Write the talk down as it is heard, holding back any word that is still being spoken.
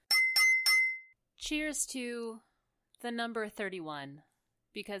Cheers to the number 31,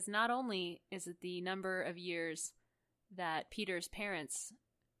 because not only is it the number of years that Peter's parents,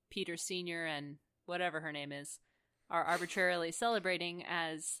 Peter Sr. and whatever her name is, are arbitrarily celebrating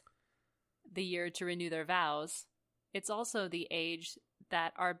as the year to renew their vows, it's also the age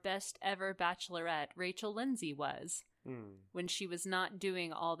that our best ever bachelorette, Rachel Lindsay, was when she was not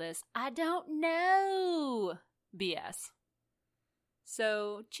doing all this "I don't know" BS.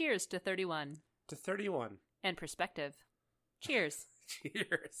 So, cheers to 31. To 31. And perspective. Cheers.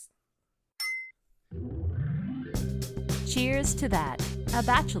 Cheers. Cheers to That, a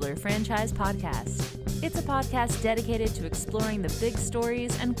Bachelor franchise podcast. It's a podcast dedicated to exploring the big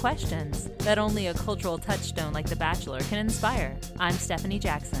stories and questions that only a cultural touchstone like The Bachelor can inspire. I'm Stephanie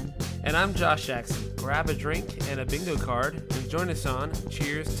Jackson. And I'm Josh Jackson. Grab a drink and a bingo card and join us on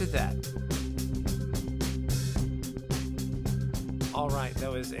Cheers to That. All right,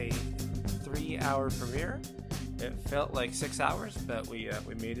 that was a 3-hour premiere. It felt like 6 hours, but we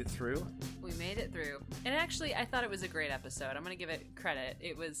made it through. We made it through. And actually, I thought it was a great episode. I'm going to give it credit.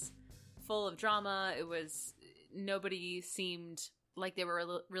 It was full of drama. Nobody seemed like they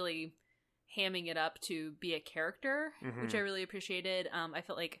were really hamming it up to be a character, which I really appreciated. I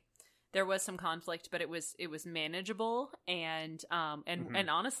felt like there was some conflict, but it was manageable and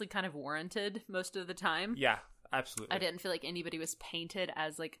honestly kind of warranted most of the time. Yeah, absolutely. I didn't feel like anybody was painted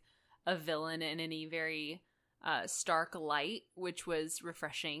as like a villain in any very stark light, which was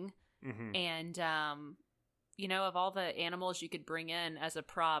refreshing. And of all the animals you could bring in as a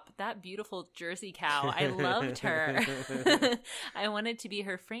prop, that beautiful Jersey cow, I loved her. I wanted to be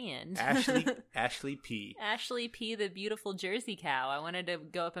her friend. Ashley P. Ashley P, the beautiful Jersey cow. I wanted to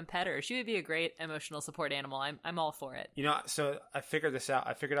go up and pet her. She would be a great emotional support animal. I'm all for it. So I figured this out.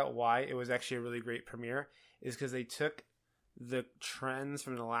 I figured out why it was actually a really great premiere is because they took the trends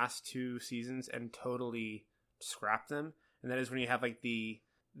from the last 2 seasons and totally scrapped them. And that is when you have like the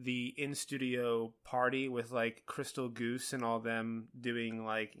in-studio party with like Crystal Goose and all them doing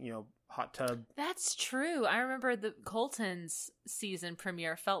like, hot tub. That's true. I remember the Colton's season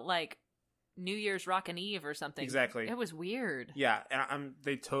premiere felt like New Year's Rockin' Eve or something. Exactly. It was weird. Yeah, and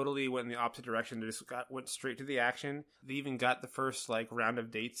they totally went in the opposite direction. They just went straight to the action. They even got the first like round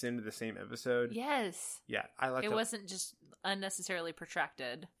of dates into the same episode. Yes. Yeah, I liked it. It wasn't just unnecessarily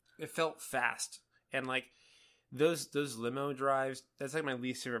protracted. It felt fast. And like those limo drives, that's like my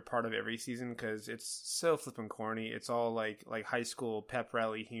least favorite part of every season because it's so flippin' corny. It's all like high school pep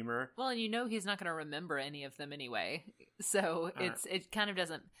rally humor. Well, and he's not going to remember any of them anyway. So it kind of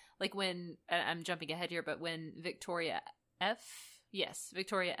doesn't, like when, I'm jumping ahead here, but when Victoria F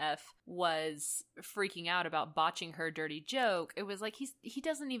was freaking out about botching her dirty joke, it was like he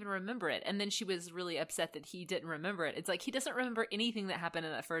doesn't even remember it. And then she was really upset that he didn't remember it. It's like he doesn't remember anything that happened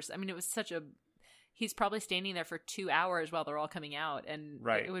in that first. I mean, it was he's probably standing there for 2 hours while they're all coming out, and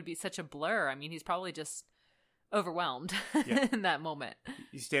it would be such a blur. I mean, he's probably just overwhelmed in that moment.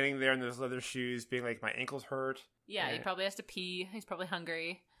 He's standing there in those leather shoes being like, my ankles hurt. Yeah, he probably has to pee. He's probably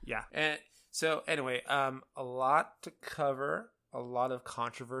hungry. Yeah. And so anyway, a lot to cover, a lot of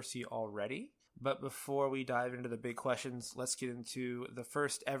controversy already. But before we dive into the big questions, let's get into the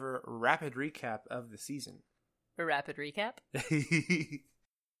first ever rapid recap of the season. A rapid recap?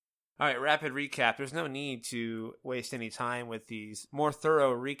 All right, rapid recap. There's no need to waste any time with these more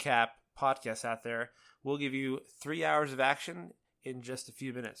thorough recap podcasts out there. We'll give you 3 hours of action in just a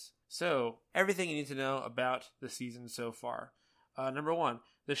few minutes. So, everything you need to know about the season so far. Number 1,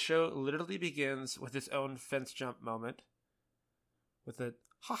 the show literally begins with its own fence jump moment. With the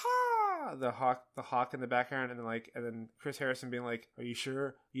ha-ha, the hawk in the background, and then Chris Harrison being like, "Are you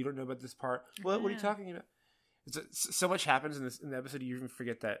sure you don't know about this part? What are you talking about?" So much happens in the episode, you even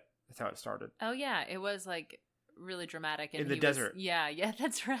forget that. That's how it started. Oh yeah, it was like really dramatic and in the desert. Yeah,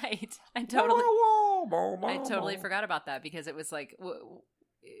 that's right. I totally forgot about that because it was like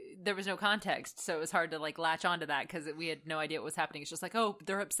there was no context, so it was hard to like latch onto that because we had no idea what was happening. It's just like, oh,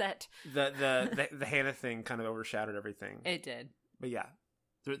 they're upset. The Hannah thing kind of overshadowed everything. It did. But yeah,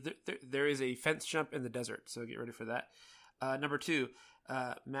 there is a fence jump in the desert, so get ready for that. Number 2,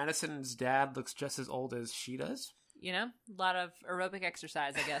 Madison's dad looks just as old as she does. A lot of aerobic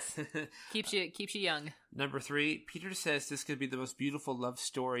exercise, I guess. keeps you young. Number 3, Peter says this could be the most beautiful love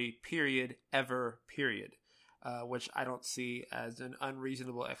story, ever, which I don't see as an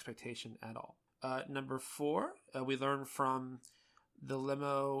unreasonable expectation at all. Number 4, we learn from the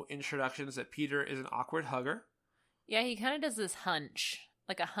limo introductions that Peter is an awkward hugger. Yeah, he kind of does this hunch,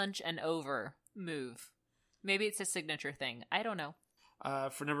 like a hunch and over move. Maybe it's a signature thing. I don't know.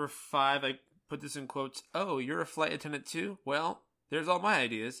 For number 5, I put this in quotes. "Oh, you're a flight attendant too? Well, there's all my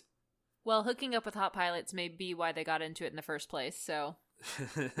ideas." Well, hooking up with hot pilots may be why they got into it in the first place, so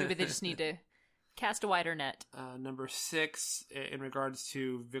maybe they just need to cast a wider net. Number 6, in regards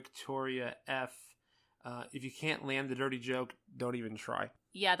to Victoria F., if you can't land the dirty joke, don't even try.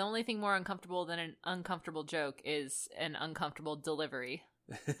 Yeah, the only thing more uncomfortable than an uncomfortable joke is an uncomfortable delivery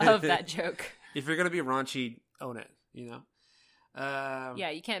of that joke. If you're going to be raunchy, own it, you know? Yeah,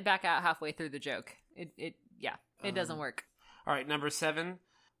 you can't back out halfway through the joke. It doesn't work. All right, number 7,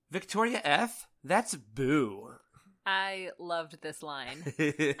 Victoria F., that's boo. I loved this line.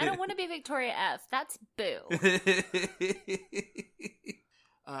 I don't want to be Victoria F., that's boo.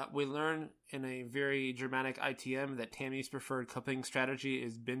 We learn in a very dramatic ITM that Tammy's preferred coping strategy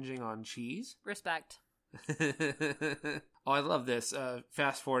is binging on cheese. Respect. Oh, I love this.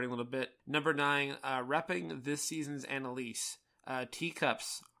 Fast forwarding a little bit. Number 9, wrapping this season's Annalise.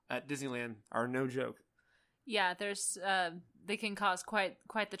 Teacups at Disneyland are no joke. Yeah, there's they can cause quite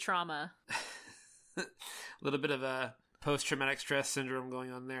the trauma. A little bit of a post-traumatic stress syndrome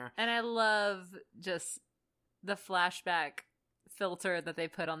going on there. And I love just the flashback filter that they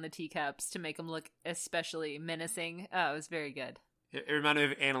put on the teacups to make them look especially menacing. Oh, it was very good. It reminded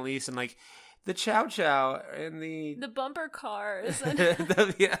me of Annalise and like the Chow Chow and the bumper cars.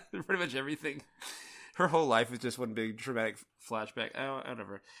 Yeah, pretty much everything. Her whole life is just one big traumatic flashback. Oh,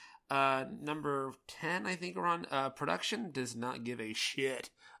 whatever. Number 10, I think we're on. Production does not give a shit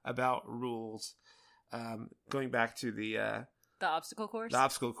about rules. Going back to the obstacle course? The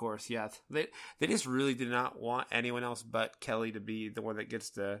obstacle course, yeah. They just really did not want anyone else but Kelly to be the one that gets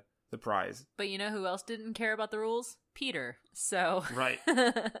the prize. But you know who else didn't care about the rules? Peter. So right.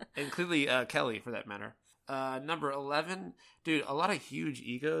 And clearly Kelly, for that matter. Number 11, dude, a lot of huge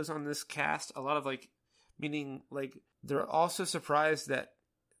egos on this cast. A lot of meaning they're also surprised that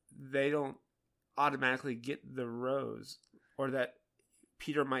they don't automatically get the rose, or that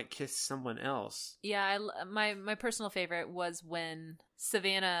Peter might kiss someone else. Yeah, my personal favorite was when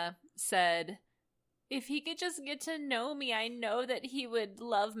Savannah said, if he could just get to know me, I know that he would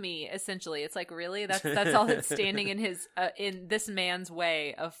love me. Essentially, it's like, really? That's all that's standing in his in this man's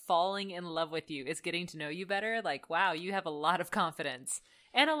way of falling in love with you is getting to know you better. Like, wow, you have a lot of confidence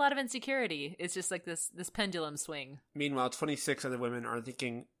and a lot of insecurity. It's just like this pendulum swing. Meanwhile, 26 other women are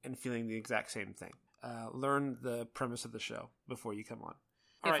thinking and feeling the exact same thing. Learn the premise of the show before you come on.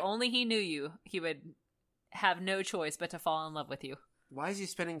 If only he knew you, he would have no choice but to fall in love with you. Why is he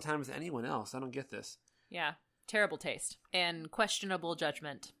spending time with anyone else? I don't get this. Yeah, terrible taste and questionable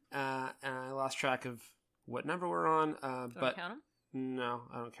judgment. And I lost track of what number we're on. But count them? No,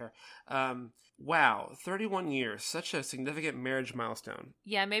 I don't care. Wow, 31 years, such a significant marriage milestone.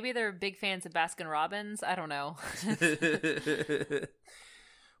 Yeah, maybe they're big fans of Baskin Robbins. I don't know.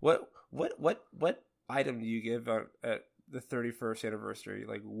 What item do you give at the 31st anniversary?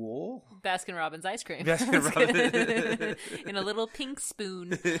 Like wool? Baskin Robbins ice cream. Baskin Robbins. In a little pink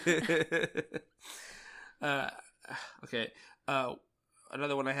spoon. Okay.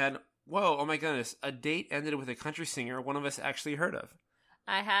 Another one I had. Whoa, oh my goodness. A date ended with a country singer one of us actually heard of.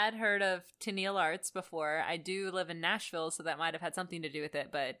 I had heard of Tenille Arts before. I do live in Nashville, so that might have had something to do with it.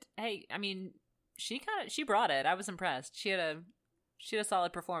 But hey, I mean, she brought it. I was impressed. She had a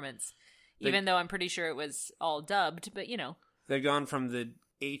solid performance. Even though I'm pretty sure it was all dubbed, but you know. They've gone from the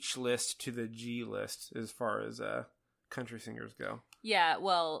H list to the G list as far as country singers go. Yeah,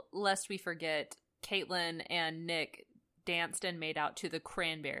 well, lest we forget, Caitlin and Nick danced and made out to the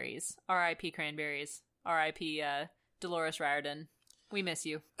Cranberries. R.I.P. Cranberries. R.I.P. Dolores Riordan. We miss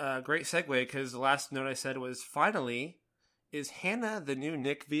you. Great segue, because the last note I said was, finally, is Hannah the new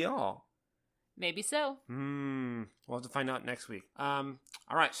Nick Viall? Maybe so. We'll have to find out next week. All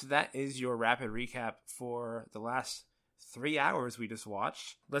right, so that is your rapid recap for the last 3 hours we just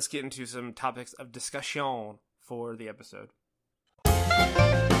watched. Let's get into some topics of discussion for the episode.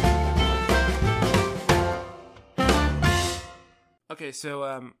 Okay, so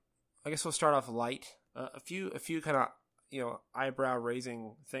I guess we'll start off light. A few kind of eyebrow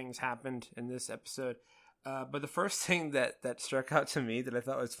raising things happened in this episode. But the first thing that struck out to me that I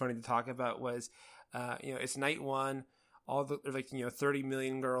thought was funny to talk about was, it's night one. There's 30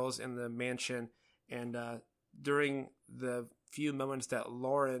 million girls in the mansion, and during the few moments that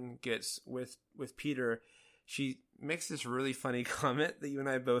Lauren gets with Peter, she makes this really funny comment that you and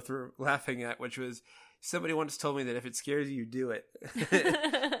I both were laughing at, which was, somebody once told me that if it scares you, do it.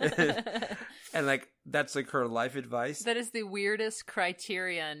 And that's her life advice. That is the weirdest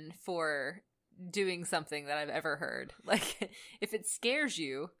criterion for doing something that I've ever heard. If it scares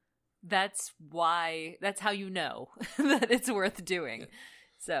you, that's how you know that it's worth doing.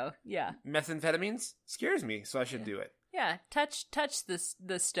 So, yeah. Methamphetamines scares me, so I should do it. Yeah, touch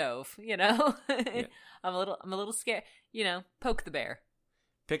the stove, you know? Yeah. I'm a little scared, you know, poke the bear.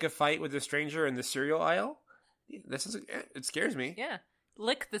 Pick a fight with a stranger in the cereal aisle. It scares me. Yeah.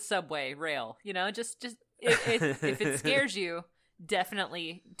 Lick the subway rail, you know? Just if it scares you,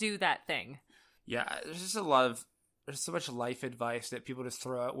 definitely do that thing. Yeah, there's so much life advice that people just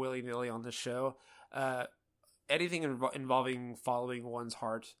throw out willy-nilly on the show. Anything involving following one's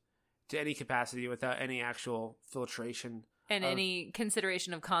heart to any capacity without any actual filtration. And any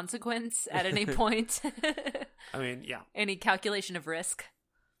consideration of consequence at any point. I mean, yeah. Any calculation of risk.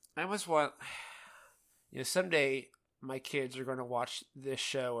 I almost want, someday my kids are going to watch this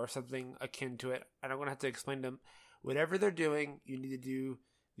show or something akin to it, and I'm going to have to explain to them, whatever they're doing, you need to do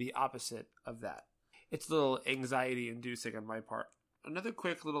the opposite of that. It's a little anxiety-inducing on my part. Another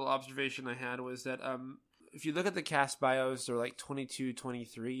quick little observation I had was that if you look at the cast bios, they're like 22,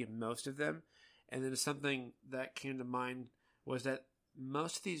 23, most of them. And then something that came to mind was that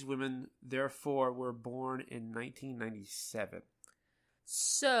most of these women, therefore, were born in 1997.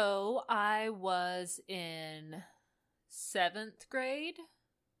 So I was in 7th grade,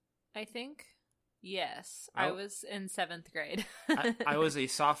 I think. Yes, I was in 7th grade. I was a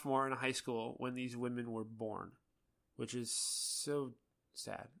sophomore in high school when these women were born, which is so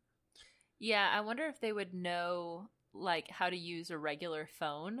sad. Yeah, I wonder if they would know, like, how to use a regular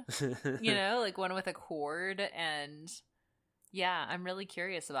phone, you know, like one with a cord. And yeah, I'm really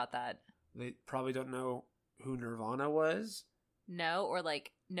curious about that. They probably don't know who Nirvana was. No, or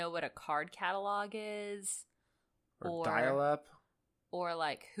like know what a card catalog is. Or dial-up. Or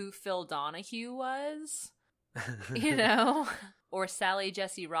like who Phil Donahue was, you know? Or Sally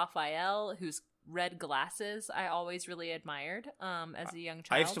Jesse Raphael, whose red glasses I always really admired as a young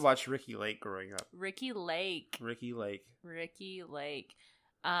child. I used to watch Ricky Lake growing up. Ricky Lake.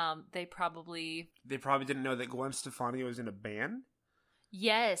 They probably didn't know that Gwen Stefani was in a band?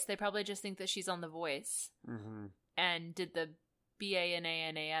 Yes, they probably just think that she's on The Voice. Mm-hmm. And did the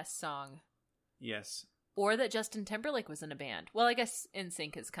BANANAS song. Yes. Or that Justin Timberlake was in a band. Well, I guess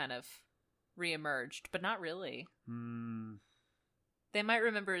NSYNC has kind of reemerged, but not really. Mm. They might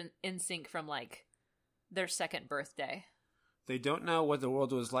remember NSYNC from, like, their second birthday. They don't know what the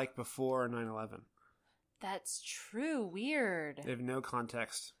world was like before 9/11. That's true. Weird. They have no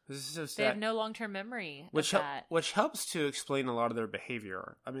context. This is so sad. They have no long-term memory of that. Which helps to explain a lot of their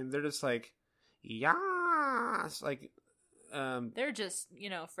behavior. I mean, they're just like, yes, like... they're just,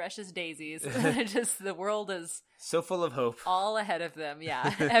 fresh as daisies. Just the world is so full of hope, all ahead of them.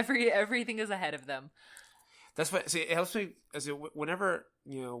 Yeah, everything is ahead of them. That's what. See, it helps me whenever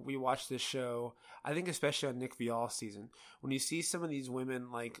we watch this show. I think especially on Nick Viall's season, when you see some of these women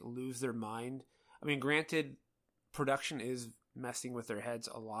like lose their mind. I mean, granted, production is messing with their heads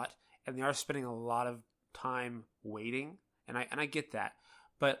a lot, and they are spending a lot of time waiting, and I get that,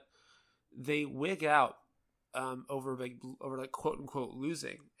 but they wig out. Over quote unquote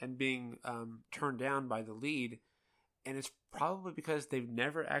losing and being turned down by the lead, and it's probably because they've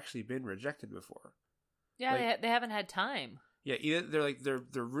never actually been rejected before. Yeah, like, they haven't had time. Yeah, either they're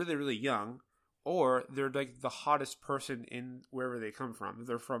really really young, or they're like the hottest person in wherever they come from. If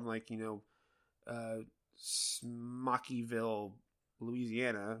they're from like Smockyville,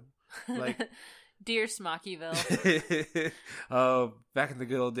 Louisiana, like dear Smockyville. Oh, back in the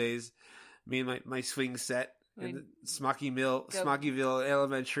good old days, me and my swing set. In Smockyville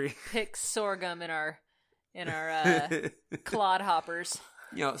Elementary. Pick sorghum in our clodhoppers.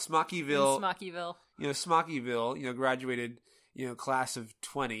 Smockyville. Smockyville. Graduated. Class of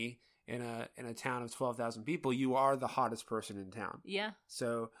 20 in a town of 12,000 people. You are the hottest person in town. Yeah.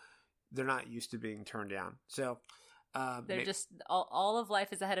 So they're not used to being turned down. So they're just all of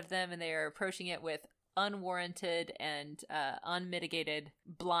life is ahead of them, and they are approaching it with unwarranted and unmitigated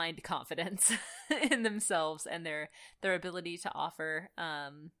blind confidence in themselves and their ability to offer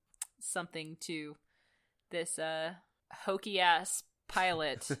something to this hokey ass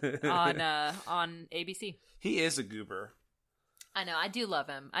pilot on ABC. He is a goober. I know. I do love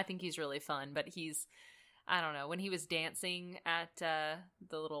him. I think he's really fun, but I don't know, when he was dancing at the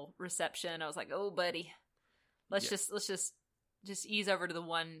little reception, I was like, oh buddy, let's just ease over to the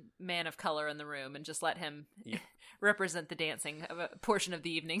one man of color in the room and just let him represent the dancing of a portion of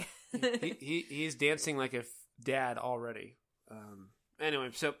the evening. He's dancing like a dad already. Anyway,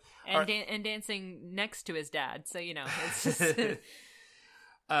 so and dancing next to his dad. So it's just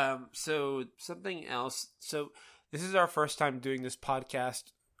so something else. So this is our first time doing this podcast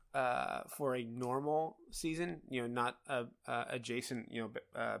for a normal season. Not a adjacent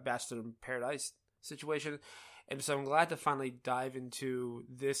Bachelor in Paradise situation. And so I'm glad to finally dive into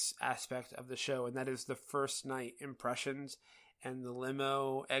this aspect of the show, and that is the first night impressions and the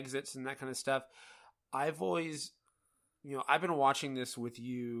limo exits and that kind of stuff. I've always, I've been watching this with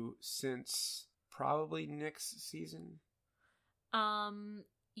you since probably Nick's season. No,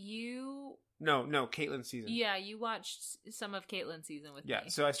 Caitlin's season. Yeah, you watched some of Caitlin's season with me. Yeah,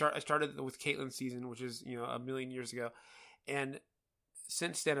 so I started with Caitlin's season, which is, a million years ago. And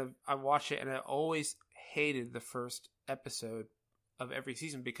since then, I've watched it, and I always hated the first episode of every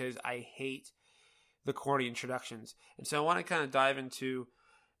season because I hate the corny introductions. And so I want to kind of dive into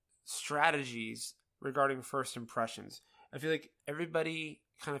strategies regarding first impressions. I feel like everybody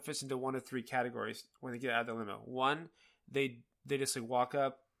kind of fits into one of three categories when they get out of the limo. One, they just like walk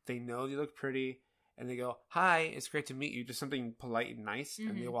up, they know you look pretty, and they go, "Hi, it's great to meet you," just something polite and nice,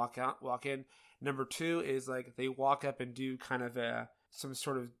 and they walk in. Number two is like they walk up and do kind of some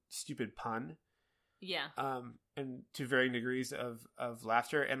sort of stupid pun. Yeah. And to varying degrees of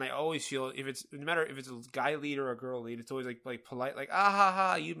laughter. And I always feel no matter if it's a guy lead or a girl lead, it's always like polite, like, ah ha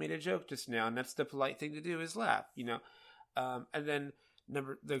ha, you made a joke just now, and that's the polite thing to do is laugh, And then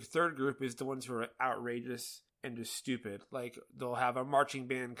the third group is the ones who are outrageous and just stupid. Like they'll have a marching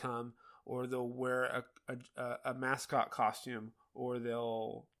band come, or they'll wear a mascot costume, or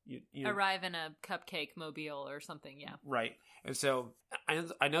they'll arrive in a cupcake mobile or something. Yeah. Right. And so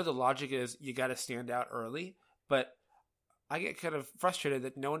I know the logic is you got to stand out early, but I get kind of frustrated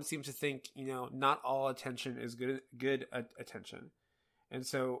that no one seems to think, not all attention is good attention. And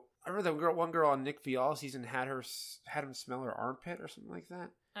so I remember one girl on Nick Viall season had him smell her armpit or something like that.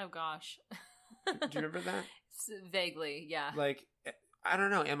 Oh gosh. Do you remember that? Vaguely, yeah. Like, I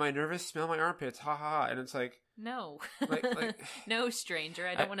don't know. Am I nervous? Smell my armpits. Ha ha ha. And it's like, no, like no, stranger.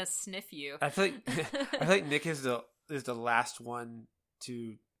 I don't want to sniff you. I feel like Nick is the last one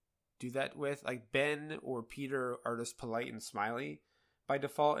to do that with. Like Ben or Peter are just polite and smiley by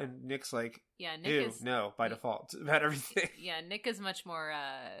default, and Nick's like, yeah, Nick by default about everything. Yeah, Nick is much more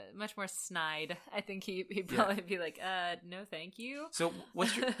snide. I think he'd probably be like, no, thank you. So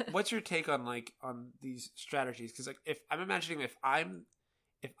what's your take on these strategies? Because like if I'm imagining if I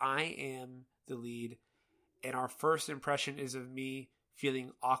am the lead, and our first impression is of me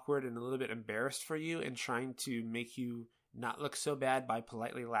feeling awkward and a little bit embarrassed for you, and trying to make you not look so bad by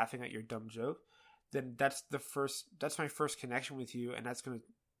politely laughing at your dumb joke, then that's my first connection with you, and that's going to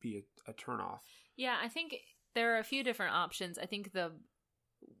be a turnoff. Yeah, I think there are a few different options. I think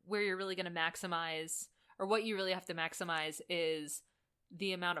where you're really going to maximize, or what you really have to maximize, is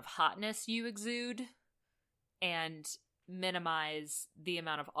the amount of hotness you exude, and minimize the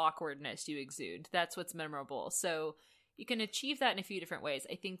amount of awkwardness you exude. That's what's memorable. So you can achieve that in a few different ways.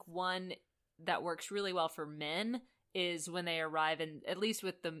 I think one that works really well for men is when they arrive, and at least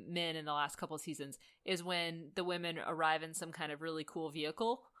with the men in the last couple of seasons, is when the women arrive in some kind of really cool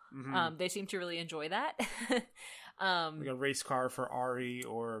vehicle. Mm-hmm. They seem to really enjoy that. Like a race car for Ari,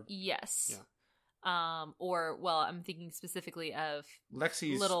 or yes, yeah. I'm thinking specifically of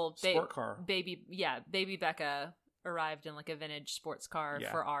Lexi's little sport car. Baby Becca arrived in like a vintage sports car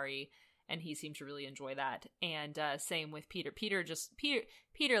for Ari, and he seemed to really enjoy that. And same with Peter.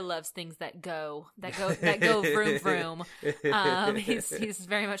 Peter loves things that go vroom vroom. He's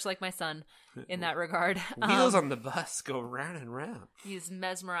very much like my son in that regard. Wheels on the bus go round and round. He's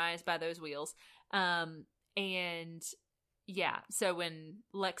mesmerized by those wheels. And yeah, so when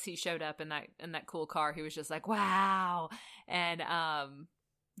Lexi showed up in that cool car, he was just like, wow. And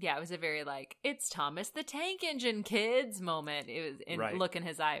yeah, it was a very like, it's Thomas the Tank Engine, kids moment. It was look in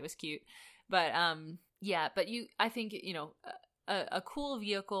his eye. It was cute. But I think, a cool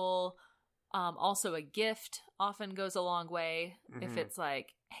vehicle, also a gift often goes a long way. Mm-hmm. If it's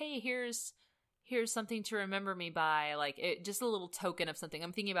like, hey, here's something to remember me by, like just a little token of something.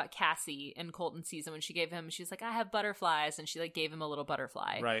 I'm thinking about Cassie in Colton season when she gave him, she's like, I have butterflies, and she like gave him a little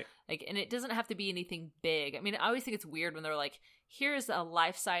butterfly. Right. Like, and it doesn't have to be anything big. I mean, I always think it's weird when they're like, here's a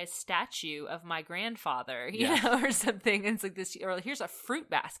life-size statue of my grandfather, you know, or something. And it's like this, or like, here's a fruit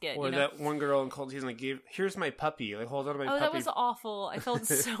basket. Or that one girl in Colton season like here's my puppy. Like, hold on to my puppy. Oh, that was awful. I felt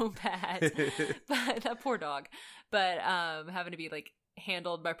so bad. But that poor dog. But having to be like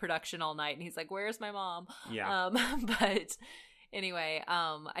handled by production all night, and he's like, where's my mom? Yeah. But anyway,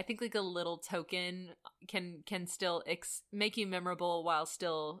 I think like a little token can still make you memorable while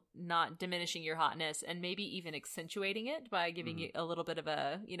still not diminishing your hotness, and maybe even accentuating it by giving you a little bit of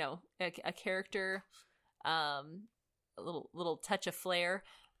a character, a little touch of flair.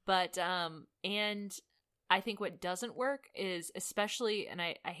 But and I think what doesn't work is, especially, and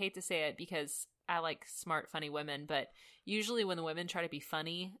I hate to say it because I like smart, funny women, but usually when the women try to be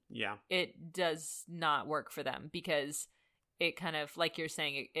funny, Yeah. it does not work for them because it kind of, like you're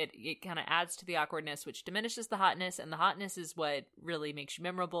saying, it kind of adds to the awkwardness, which diminishes the hotness, and the hotness is what really makes you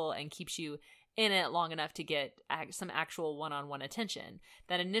memorable and keeps you in it long enough to get some actual one-on-one attention.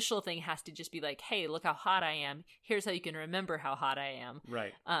 That initial thing has to just be like, hey, look how hot I am. Here's how you can remember how hot I am.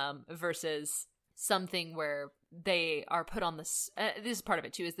 Right. Versus something where they are put on this is part of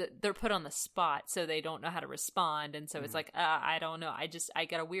it too, is that they're put on the spot, so they don't know how to respond, and so it's like, I don't know, I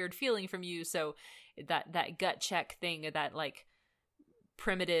got a weird feeling from you, so that gut check thing, that like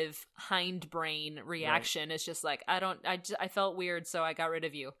primitive hindbrain reaction is just like, I felt weird, so I got rid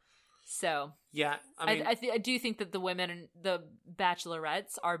of you. So yeah, I mean, I do think that the women, the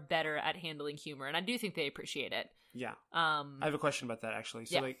bachelorettes, are better at handling humor, and I do think they appreciate it. Yeah. I have a question about that, actually.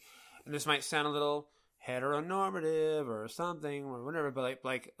 So, Yeah. like, and this might sound a little heteronormative or something or whatever, but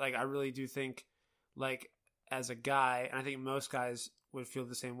like I really do think, like, as a guy, and I think most guys would feel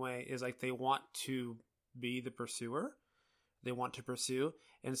the same way, is like they want to be the pursuer. They want to pursue.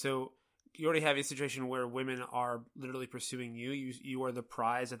 And so you already have a situation where women are literally pursuing you. You are the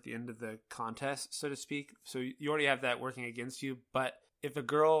prize at the end of the contest, so to speak. So you already have that working against you. But if a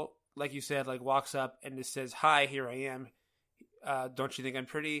girl, like you said, like walks up and just says, "Hi, here I am. Don't you think I'm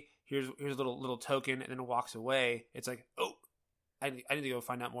pretty? Here's a little token," and then walks away. It's like, oh, I need to go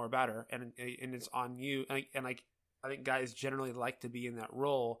find out more about her, and it's on you. And like I think guys generally like to be in that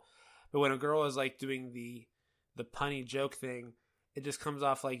role, but when a girl is like doing the punny joke thing, it just comes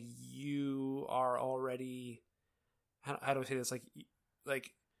off like you are already, how do I say this?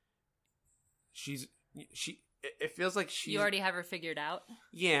 Like she. It feels like you already have her figured out.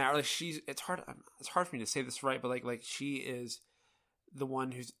 Yeah, or like it's hard for me to say this right, but like she is the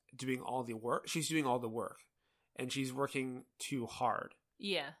one who's doing all the work. She's doing all the work, and she's working too hard.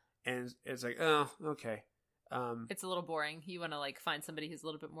 Yeah. And it's like, oh, okay. It's a little boring. You want to like find somebody who's a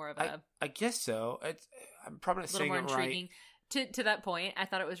little bit more of a. I guess so. I'm probably not a little saying more it intriguing. right. To that point, I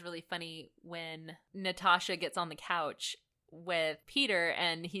thought it was really funny when Natasha gets on the couch with Peter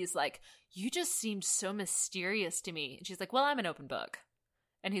and he's like, "You just seemed so mysterious to me." And she's like, "Well, I'm an open book."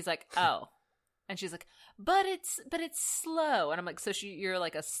 And he's like, "Oh." And she's like, but it's slow. And I'm like, so you're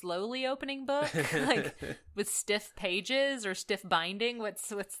like a slowly opening book, like with stiff pages or stiff binding?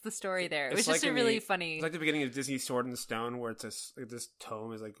 What's the story there? It was just a really funny. It's like the beginning of Disney Sword in the Stone, where it's this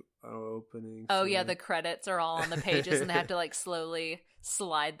tome is like opening. Oh yeah, the credits are all on the pages, and they have to like slowly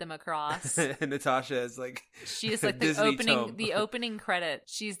slide them across. And Natasha is like, she is like the opening credit.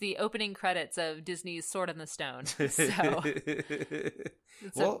 She's the opening credits of Disney's Sword in the Stone. So.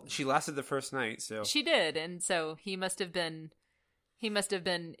 Well, she lasted the first night, so she did, and so he must have been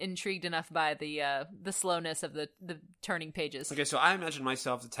intrigued enough by the slowness of the turning pages. Okay, so I imagine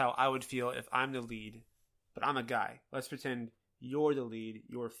myself, that's how I would feel if I'm the lead, but I'm a guy. Let's pretend you're the lead,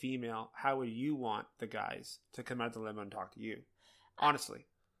 you're female. How would you want the guys to come out of the limo and talk to you? Honestly.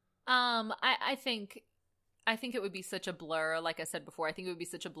 I think it would be such a blur. Like I said before, I think it would be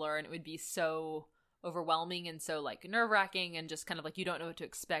such a blur, and it would be so overwhelming and so like nerve-wracking, and just kind of like you don't know what to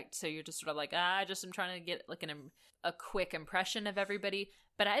expect, so you're just sort of like, I'm trying to get like a quick impression of everybody.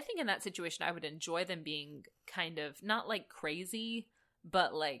 But I think in that situation I would enjoy them being kind of not like crazy,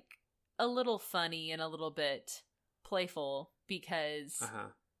 but like a little funny and a little bit playful, because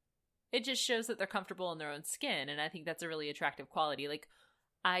it just shows that they're comfortable in their own skin, and I think that's a really attractive quality. Like,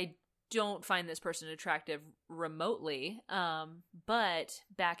 I don't find this person attractive remotely, but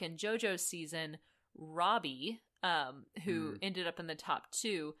back in JoJo's season, Robbie, who ended up in the top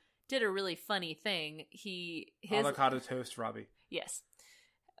 2, did a really funny thing. His avocado toast Robbie. Yes.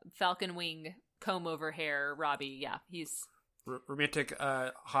 Falcon wing, comb over hair Robbie. Yeah, he's romantic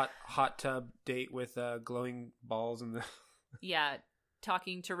hot tub date with glowing balls in the yeah,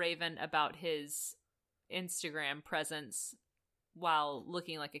 talking to Raven about his Instagram presence while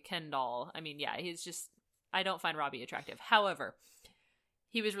looking like a Ken doll. I mean, yeah, I don't find Robbie attractive. However,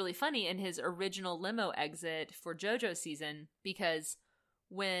 he was really funny in his original limo exit for JoJo's season, because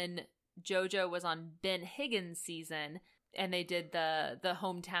when JoJo was on Ben Higgins' season and they did the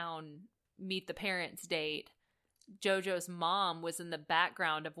hometown meet the parents date, JoJo's mom was in the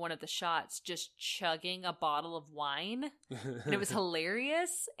background of one of the shots just chugging a bottle of wine. And it was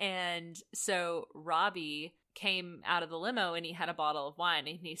hilarious. And so Robbie came out of the limo and he had a bottle of wine,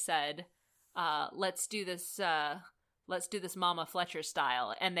 and he said, let's do this Mama Fletcher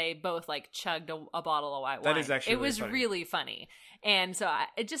style. And they both like chugged a bottle of white wine. That is actually really funny. Really funny. And so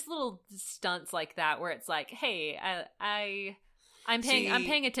it just little stunts like that where it's like, hey, I'm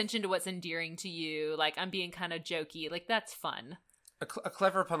paying attention to what's endearing to you. Like, I'm being kind of jokey. Like, that's fun. A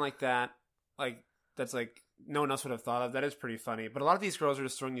clever pun like that, like, that's like no one else would have thought of. That is pretty funny. But a lot of these girls are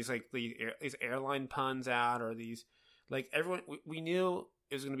just throwing these like these airline puns out, or these like everyone we knew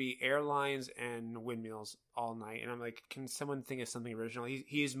it was going to be airlines and windmills all night, and I'm like, can someone think of something original?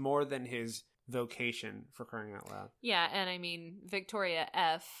 He's more than his vocation, for crying out loud. Yeah, and I mean Victoria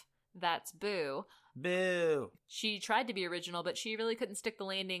F. That's Boo. Boo. She tried to be original, but she really couldn't stick the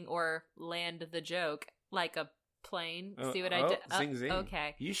landing or land the joke like a plane. See what I did? Zing, zing.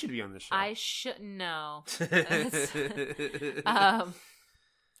 Okay. You should be on the show. I shouldn't know.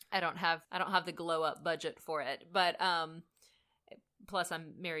 I don't have the glow up budget for it. But plus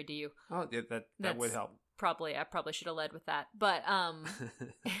I'm married to you. Oh, yeah, that would help. I probably should have led with that. But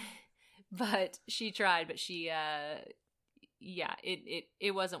but she tried, but she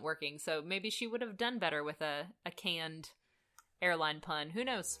it wasn't working. So maybe she would have done better with a canned airline pun. Who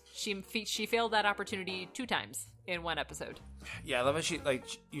knows? She failed that opportunity 2 times in one episode. Yeah, I love how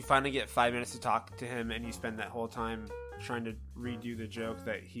you finally get 5 minutes to talk to him, and you spend that whole time trying to redo the joke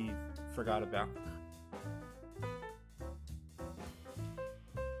that he forgot about.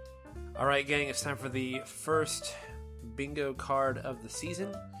 All right, gang, it's time for the first bingo card of the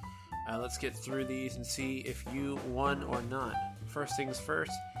season. Let's get through these and see if you won or not. First things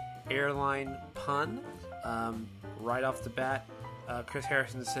first, airline pun. Right off the bat, Chris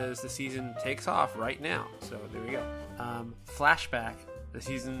Harrison says the season takes off right now. So there we go. Flashback. The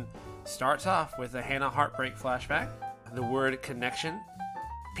season starts off with a Hannah heartbreak flashback. The word connection.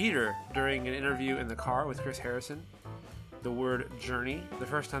 Peter during an interview in the car with Chris Harrison. The word journey. The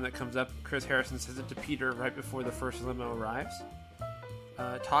first time that comes up, Chris Harrison says it to Peter right before the first limo arrives.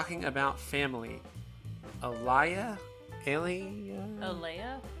 Talking about family. Alea?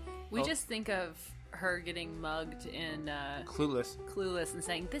 We just think of her getting mugged in Clueless and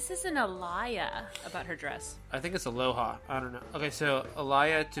saying, "This isn't Alaya," about her dress. I think it's Aloha. I don't know. Okay, so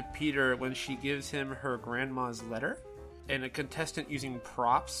Alea to Peter when she gives him her grandma's letter, and a contestant using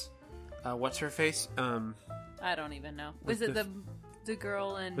props. What's her face? I don't even know. Was it the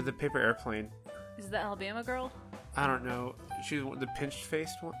girl in with the paper airplane? Is it the Alabama girl? I don't know. She's the pinched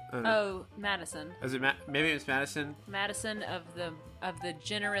faced one. Oh, Madison. Is it maybe it's Madison? Madison of the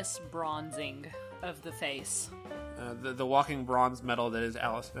generous bronzing of the face. The walking bronze medal that is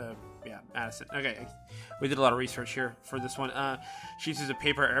Alice. Madison. Okay, we did a lot of research here for this one. She uses a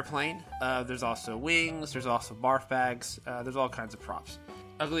paper airplane. There's also wings. There's also barf bags. There's all kinds of props.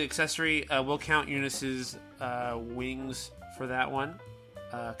 Ugly accessory. We'll count Eunice's wings for that one.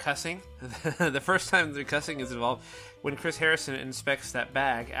 Cussing. The first time the cussing is involved, when Chris Harrison inspects that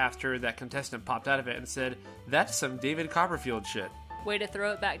bag after that contestant popped out of it and said, "That's some David Copperfield shit." Way to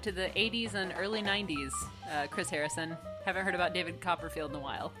throw it back to the 80s and early 90s, Chris Harrison. Haven't heard about David Copperfield in a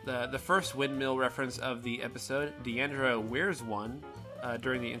while. The first windmill reference of the episode, Deandra wears one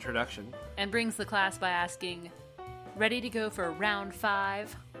during the introduction. And brings the class by asking, "Ready to go for round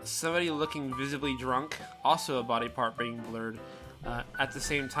 5? Somebody looking visibly drunk, also a body part being blurred. At the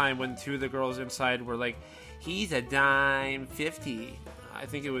same time, when 2 of the girls inside were like, "He's a dime 50." I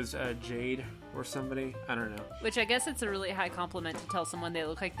think it was Jade or somebody. I don't know. Which I guess it's a really high compliment to tell someone they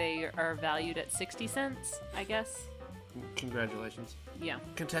look like they are valued at 60 cents, I guess. Congratulations. Yeah.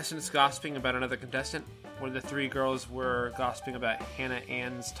 Contestants gossiping about another contestant. One of the 3 girls were gossiping about Hannah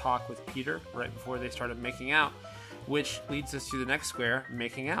Ann's talk with Peter right before they started making out, which leads us to the next square,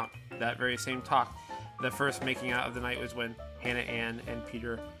 making out. That very same talk. The first making out of the night was when Hannah Ann and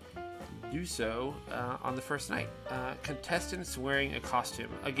Peter do so on the first night. Contestants wearing a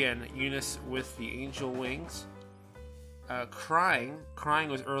costume. Again, Eunice with the angel wings. Crying. Crying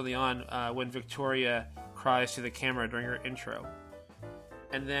was early on when Victoria cries to the camera during her intro.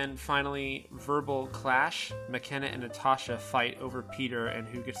 And then finally, verbal clash. McKenna and Natasha fight over Peter and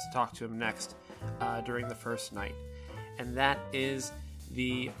who gets to talk to him next during the first night. And that is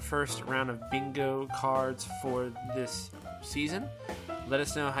the first round of bingo cards for this season. Let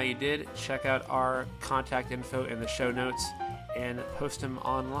us know how you did. Check out our contact info in the show notes and post them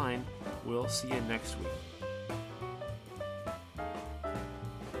online. We'll see you next week.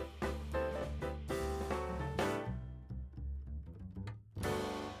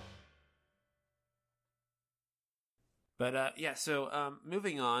 But so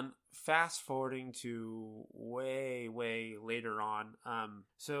moving on, fast forwarding to way, way later on.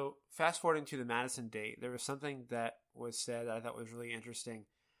 So fast forwarding to the Madison date, there was something that was said that I thought was really interesting.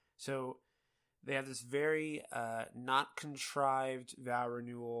 So they have this very not contrived vow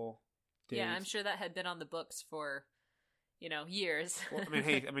renewal date. Yeah, I'm sure that had been on the books for, years. Well,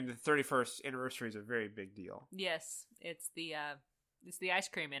 the 31st anniversary is a very big deal. Yes, it's the It's the ice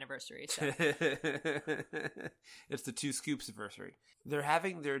cream anniversary. So. It's the 2 scoops anniversary. They're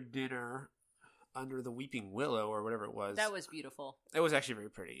having their dinner under the weeping willow or whatever it was. That was beautiful. It was actually very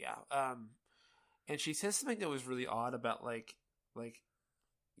pretty, yeah. And she says something that was really odd about like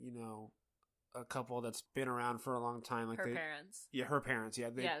you know, a couple that's been around for a long time, like her parents. Yeah, her parents. Yeah,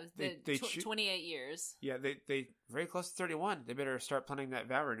 they 28 years. Yeah, they very close to 31. They better start planning that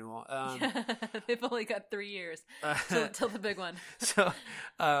vow renewal. They've only got 3 years till the big one. So,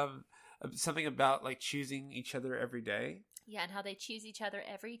 something about like choosing each other every day. Yeah, and how they choose each other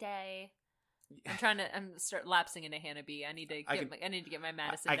every day. I'm start lapsing into Hannah B. I need to get my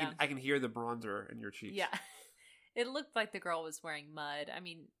Madison down. I can hear the bronzer in your cheeks. Yeah. It looked like the girl was wearing mud. I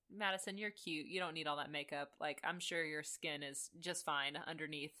mean, Madison, you're cute. You don't need all that makeup. Like, I'm sure your skin is just fine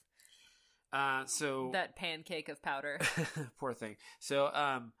underneath. So that pancake of powder. Poor thing. So,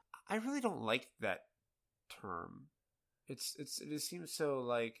 I really don't like that term. It just seems so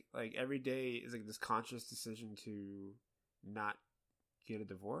like every day is like this conscious decision to not get a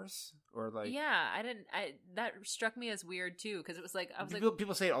divorce, or like that struck me as weird too, because it was like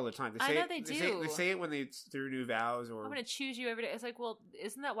people say it all the time. They say it when they renew vows, or I'm going to choose you every day. It's like, well,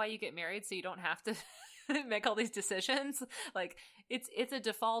 isn't that why you get married, so you don't have to make all these decisions? Like it's a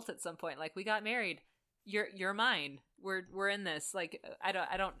default at some point. Like, we got married, you're mine. We're in this. Like, I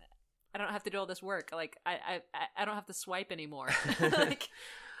don't have to do all this work. Like I don't have to swipe anymore. Like,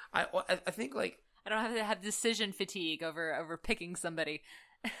 I think like. I don't have to have decision fatigue over picking somebody.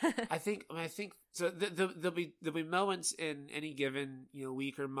 I think so. There'll be moments in any given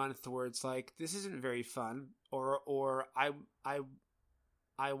week or month where it's like, this isn't very fun, or I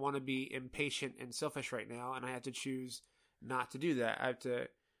want to be impatient and selfish right now, and I have to choose not to do that.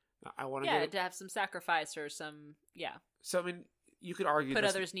 I want to to have some sacrifice or some So I mean, you could argue put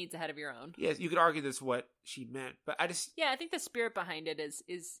others' needs ahead of your own. Yes, you could argue that's what she meant, but I think the spirit behind it is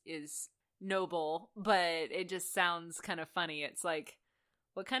noble, but it just sounds kind of funny. It's like,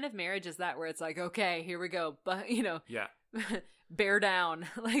 what kind of marriage is that where it's like, okay, here we go, but bear down.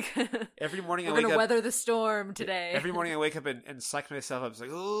 Like, every morning we're gonna weather the storm today. Every morning I wake up and psych myself up. It's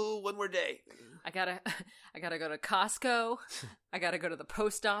like, oh, one more day. I gotta go to Costco. I gotta go to the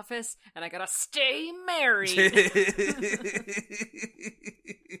post office, and I gotta stay married.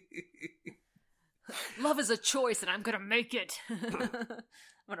 Love is a choice, and I'm gonna make it.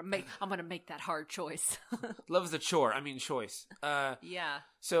 I'm gonna make that hard choice. Love is a chore. I mean, choice. Yeah.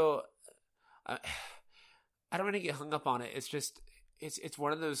 So, I don't want to get hung up on it. It's just it's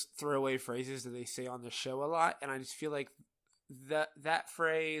one of those throwaway phrases that they say on the show a lot, and I just feel like that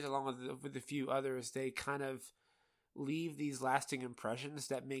phrase, along with a few others, they kind of leave these lasting impressions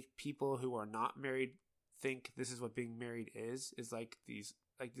that make people who are not married think this is what being married is like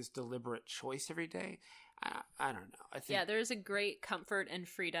this deliberate choice every day. I don't know. I think there's a great comfort and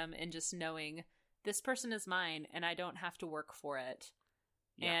freedom in just knowing this person is mine and I don't have to work for it.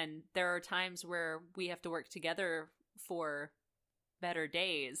 Yeah. And there are times where we have to work together for better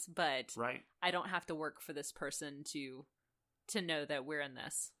days, but I don't have to work for this person to know that we're in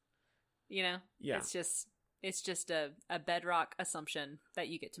this. Yeah. It's just a bedrock assumption that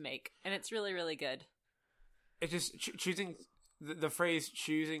you get to make, and it's really, really good. It's just choosing. The phrase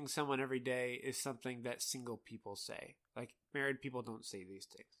 "choosing someone every day" is something that single people say. Like, married people don't say these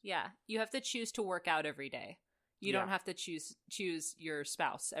things. Yeah, you have to choose to work out every day. You don't have to choose your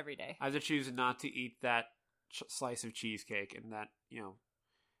spouse every day. I have to choose not to eat that slice of cheesecake and that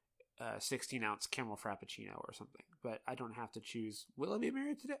 16-ounce caramel frappuccino or something. But I don't have to choose. Will I be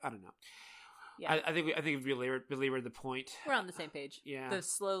married today? I don't know. Yeah, I think we've belabored the point. We're on the same page. Yeah, the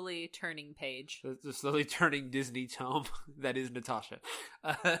slowly turning page. The slowly turning Disney tome that is Natasha.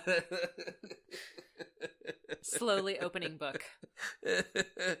 Slowly opening book.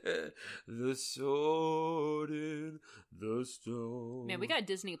 The sword in the stone. Man, we got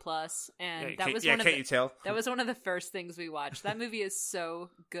Disney Plus, and can't you tell? That was one of the first things we watched. That movie is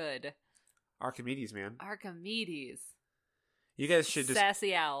so good. Archimedes, man. Archimedes. You guys should just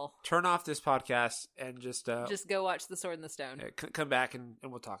Sassy Owl. Turn off this podcast and just go watch The Sword in the Stone. Come back and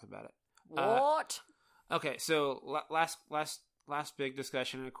we'll talk about it. What? Okay, so last big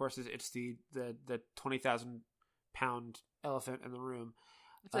discussion, and of course, it's the 20,000 pound elephant in the room.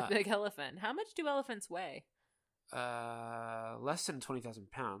 It's a big elephant. How much do elephants weigh? Less than 20,000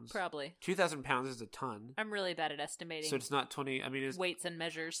 pounds. Probably. 2,000 pounds is a ton. I'm really bad at estimating. So it's not 20. I mean, it's weights and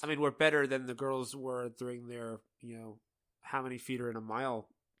measures. I mean, we're better than the girls were during their how many feet are in a mile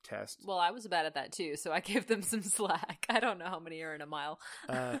test. Well, I was bad at that too, so I gave them some slack. I don't know how many are in a mile.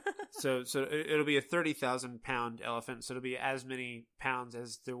 So it'll be a 30,000 pound elephant. So it'll be as many pounds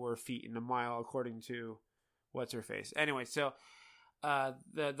as there were feet in a mile, according to what's her face. Anyway, so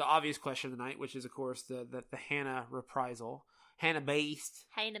the obvious question of the night, which is of course the Hannah reprisal, Hannah based.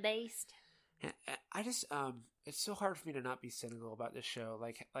 I just it's so hard for me to not be cynical about this show.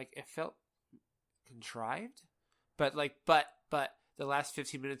 Like it felt contrived, but the last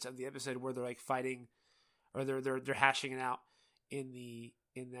 15 minutes of the episode where they're like fighting, or they're hashing it out in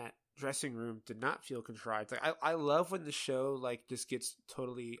that dressing room did not feel contrived. Like I love when the show like just gets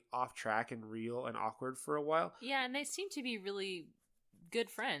totally off track and real and awkward for a while. Yeah, and they seem to be really good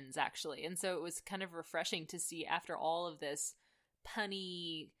friends actually, and so it was kind of refreshing to see after all of this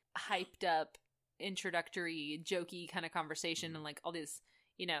punny, hyped up, introductory, jokey kind of conversation and like all this,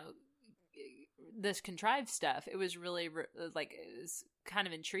 this contrived stuff. It was really it was kind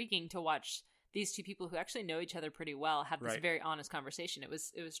of intriguing to watch these two people who actually know each other pretty well have this very honest conversation. It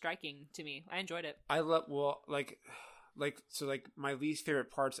was striking to me. I enjoyed it. I love my least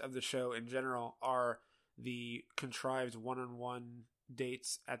favorite parts of the show in general are the contrived one-on-one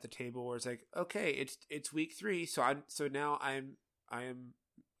dates at the table where it's like, okay, it's week 3, so now I am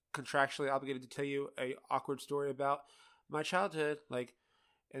contractually obligated to tell you a awkward story about my childhood, like,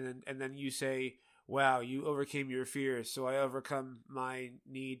 and then you say, wow, you overcame your fears, so I overcome my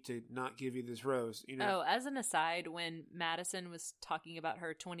need to not give you this rose. Oh, as an aside, when Madison was talking about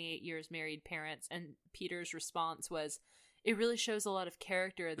her 28 years married parents, and Peter's response was, it really shows a lot of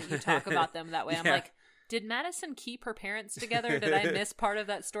character that you talk about them that way. I'm like, did Madison keep her parents together? Did I miss part of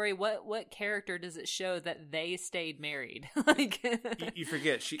that story? What character does it show that they stayed married? Like, you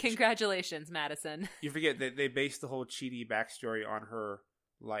forget. Congratulations, Madison. You forget that they based the whole Chidi backstory on her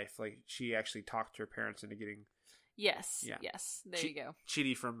life. Like, she actually talked to her parents into getting. Yes. There you go.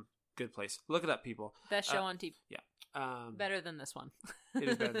 Chidi from Good Place. Look it up, people. Best show on TV. Yeah. Better than this one. It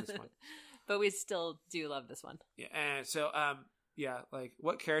is better than this one. But we still do love this one. Yeah. And so, like,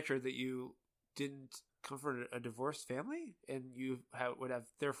 what character that you didn't come from a divorced family and you would have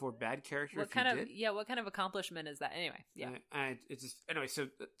therefore bad character? What kind of accomplishment is that anyway? Yeah. And it's just, anyway, so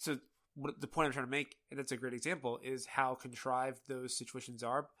what the point I'm trying to make, and that's a great example, is how contrived those situations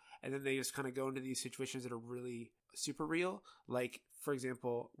are, and then they just kind of go into these situations that are really super real. Like, for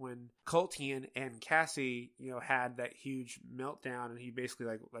example, when Coltian and Cassie had that huge meltdown and he basically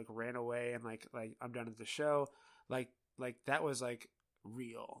like ran away and like I'm done with the show, like that was like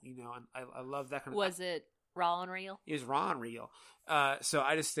real, and I love that kind of. Was it raw and real? It was raw and real. So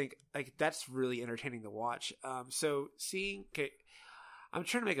I just think like that's really entertaining to watch. So seeing, okay, I'm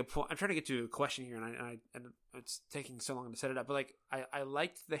trying to make a point. I'm trying to get to a question here, and it's taking so long to set it up. But like I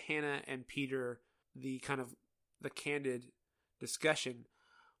liked the Hannah and Peter, the kind of the candid discussion.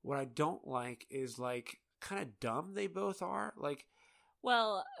 What I don't like is like kind of dumb they both are. Like,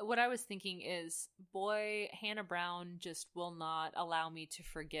 well, what I was thinking is, boy, Hannah Brown just will not allow me to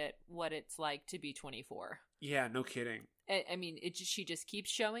forget what it's like to be 24. Yeah, no kidding. I mean, she just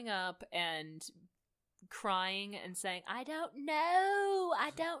keeps showing up and crying and saying, I don't know.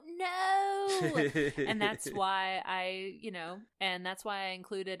 And that's why I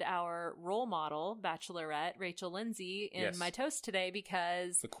included our role model, Bachelorette, Rachel Lindsay, in my toast today,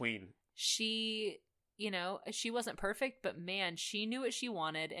 because the queen. She wasn't perfect, but man, she knew what she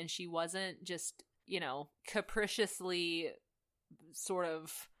wanted, and she wasn't just, capriciously sort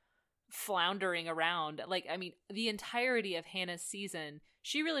of floundering around. Like, I mean, the entirety of Hannah's season,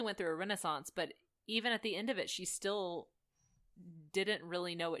 she really went through a renaissance, but even at the end of it, she still didn't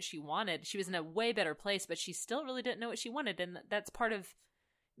really know what she wanted. She was in a way better place, but she still really didn't know what she wanted, and that's part of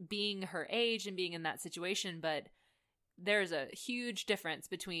being her age and being in that situation. But there's a huge difference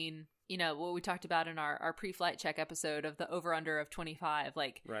between, what we talked about in our pre-flight check episode of the over-under of 25.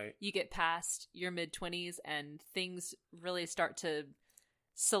 Like, right. You get past your mid-20s and things really start to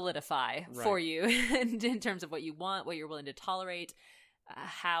solidify for you in terms of what you want, what you're willing to tolerate,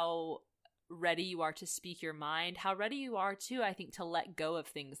 how ready you are to speak your mind, how ready you are too, I think, to let go of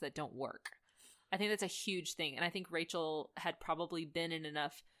things that don't work. I think that's a huge thing. And I think Rachel had probably been in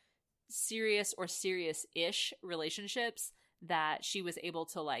enough serious or serious-ish relationships that she was able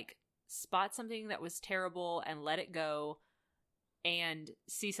to like spot something that was terrible and let it go, and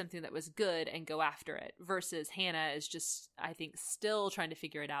see something that was good and go after it, versus Hannah is just, I think, still trying to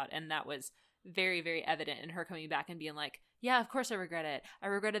figure it out. And that was very, very evident in her coming back and being like, yeah, of course I regret it. I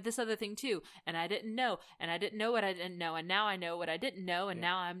regretted this other thing too. And I didn't know. And I didn't know what I didn't know. And now I know what I didn't know. And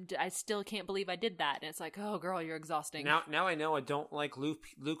now I still can't believe I did that. And it's like, oh girl, you're exhausting. Now I know I don't like Luke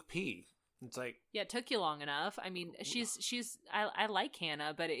P. It's like, yeah, it took you long enough. I mean, I like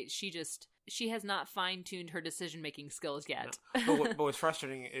Hannah, but she has not fine-tuned her decision-making skills yet. No. But what's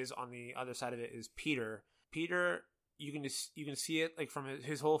frustrating is on the other side of it is Peter. Peter, you can see it like from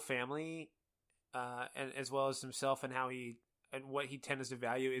his whole family, and as well as himself, and how he and what he tends to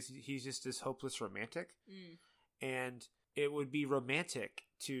value is he's just this hopeless romantic. And it would be romantic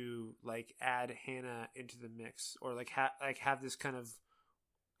to like add Hannah into the mix, or like have this kind of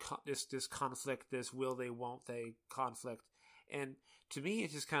this conflict, this will they won't they conflict. And to me,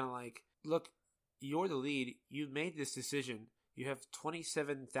 it's just kind of like, look, you're the lead. You made this decision. You have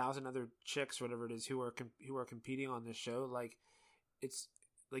 27,000 other chicks, or whatever it is, who are competing on this show. Like, it's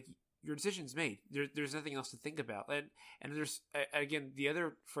like your decision's made. There's nothing else to think about. And there's, again, the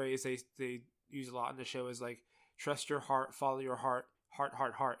other phrase they use a lot in the show is like, trust your heart, follow your heart,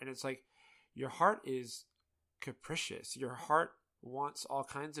 heart. And it's like, your heart is capricious. Your heart wants all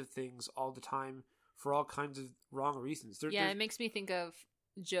kinds of things all the time for all kinds of wrong reasons. It makes me think of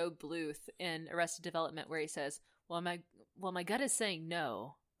Joe Bluth in Arrested Development, where he says, well, my gut is saying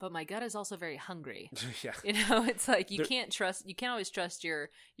no, but my gut is also very hungry. Yeah. You know, it's like you can't always trust your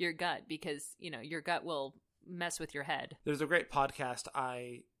gut, because, you know, your gut will mess with your head. There's a great podcast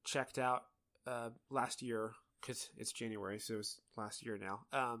I checked out last year, because it's January, so it's last year now,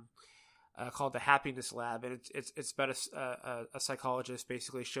 called The Happiness Lab. And it's about a psychologist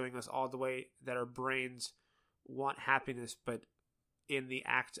basically showing us all the way that our brains want happiness, but in the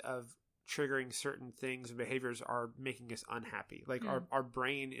act of triggering certain things and behaviors are making us unhappy. Like our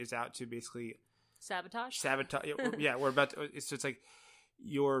brain is out to basically sabotage. Yeah, we're about to, it's like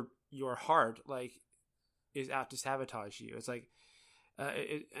your heart like is out to sabotage you. It's like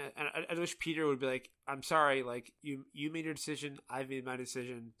I wish Peter would be like, I'm sorry, like you made your decision, I made my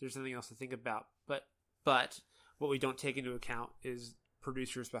decision, there's nothing else to think about. But what we don't take into account is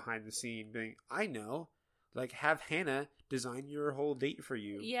producers behind the scene being, I know, like, have Hannah design your whole date for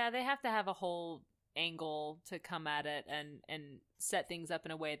you. Yeah, they have to have a whole angle to come at it and set things up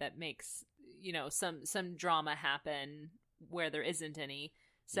in a way that makes, you know, some drama happen where there isn't any.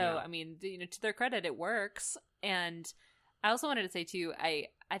 So, yeah. I mean, you know, to their credit, it works. And I also wanted to say, too, I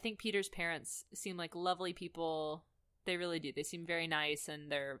think Peter's parents seem like lovely people. They really do. They seem very nice, and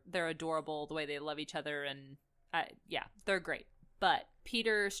they're adorable the way they love each other. And, yeah, they're great. But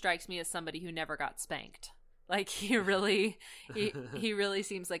Peter strikes me as somebody who never got spanked. Like, he really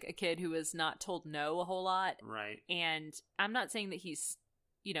seems like a kid who was not told no a whole lot. Right. And I'm not saying that he's,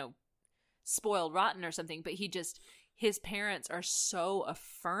 you know, spoiled rotten or something, but his parents are so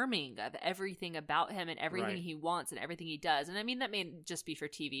affirming of everything about him and everything he wants and everything he does. And I mean, that may just be for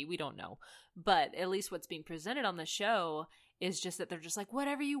TV. We don't know. But at least what's being presented on the show is just that they're just like,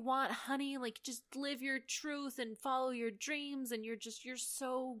 whatever you want, honey, like, just live your truth and follow your dreams. And you're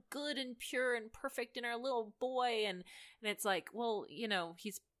so good and pure and perfect in our little boy. And it's like, well, you know,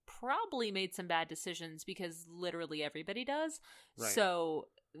 he's probably made some bad decisions, because literally everybody does. Right. So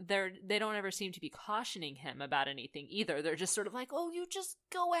they don't ever seem to be cautioning him about anything either. They're just sort of like, oh, you just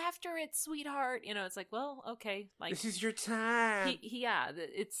go after it, sweetheart. You know, it's like, well, okay. Like, this is your time. He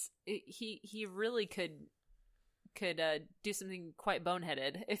really could do something quite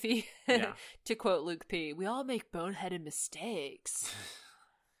boneheaded if he, to quote Luke P., we all make boneheaded mistakes.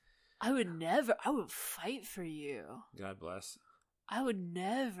 I would fight for you. God bless. I would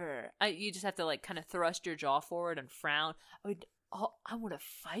never. You just have to like kind of thrust your jaw forward and frown. I want to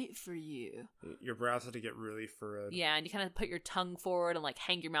fight for you. Your brows have to get really furrowed. Yeah, and you kind of put your tongue forward and like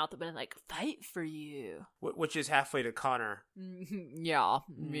hang your mouth up and like, fight for you. Which is halfway to Connor. Yeah.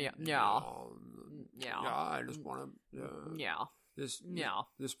 I just want to. This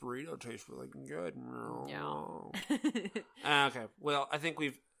burrito tastes really good. Okay. Well, I think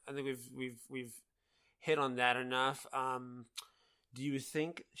we've hit on that enough. Do you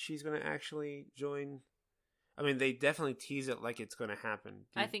think she's going to actually join? I mean, they definitely tease it like it's going to happen.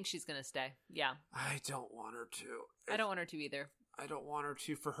 I think she's going to stay. Yeah. I don't want her to. I don't want her to either. I don't want her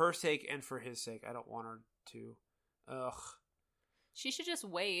to, for her sake and for his sake. I don't want her to. Ugh. She should just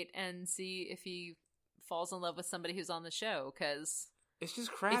wait and see if he falls in love with somebody who's on the show, because it's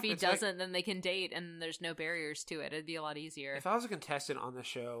just crap. If he doesn't, then they can date and there's no barriers to it. It'd be a lot easier. If I was a contestant on the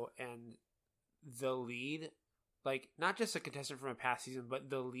show and the lead, like, not just a contestant from a past season, but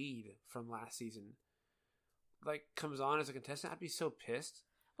the lead from last season, like, comes on as a contestant, I'd be so pissed.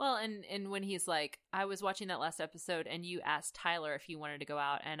 Well, and when he's like, I was watching that last episode and you asked Tyler if he wanted to go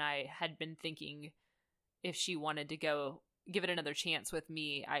out, and I had been thinking if she wanted to go give it another chance with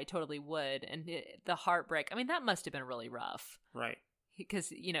me, I totally would. And the heartbreak, I mean, that must have been really rough. Right.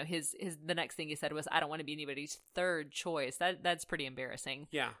 Because, you know, his the next thing he said was, I don't want to be anybody's third choice. That's pretty embarrassing.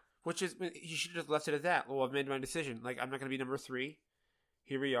 Yeah. Which is, you should have left it at that. Well, I've made my decision. Like, I'm not going to be number 3.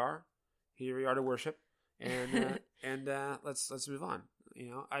 Here we are to worship. And let's move on.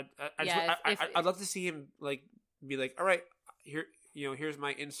 You know, I'd love to see him like be like, all right, here, you know, here's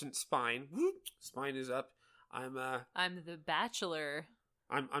my instant spine. Whoop, spine is up. I'm the Bachelor.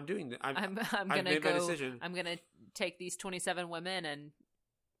 I'm doing that. I'm I've gonna made my decision. I'm gonna take these 27 women and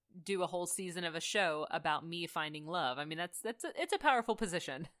do a whole season of a show about me finding love. I mean, it's a powerful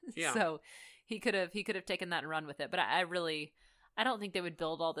position. Yeah. So he could have taken that and run with it. But I don't think they would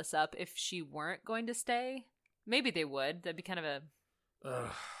build all this up if she weren't going to stay. Maybe they would. That'd be kind of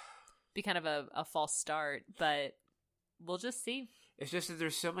a false start. But we'll just see. It's just that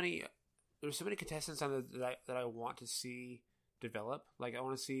there's so many contestants on that I want to see develop. Like, I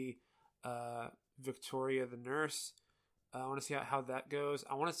want to see Victoria the nurse. I want to see how that goes.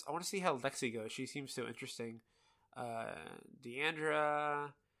 I want to see how Lexi goes. She seems so interesting.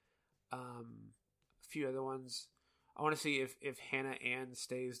 Deandra, a few other ones. I want to see if Hannah Ann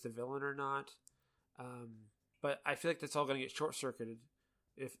stays the villain or not. But I feel like that's all going to get short circuited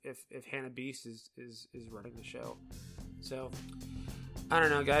if Hannah Beast is running the show. So I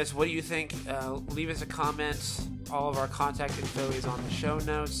don't know, guys. What do you think? Leave us a comment. All of our contact info is on the show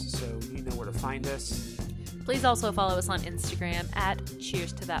notes, so you know where to find us. Please also follow us on Instagram at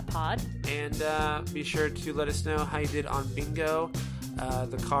Cheers to That Pod. And be sure to let us know how you did on bingo.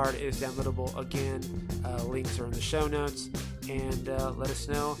 The card is downloadable again. Links are in the show notes. And let us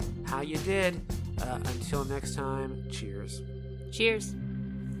know how you did. Until next time, cheers. Cheers.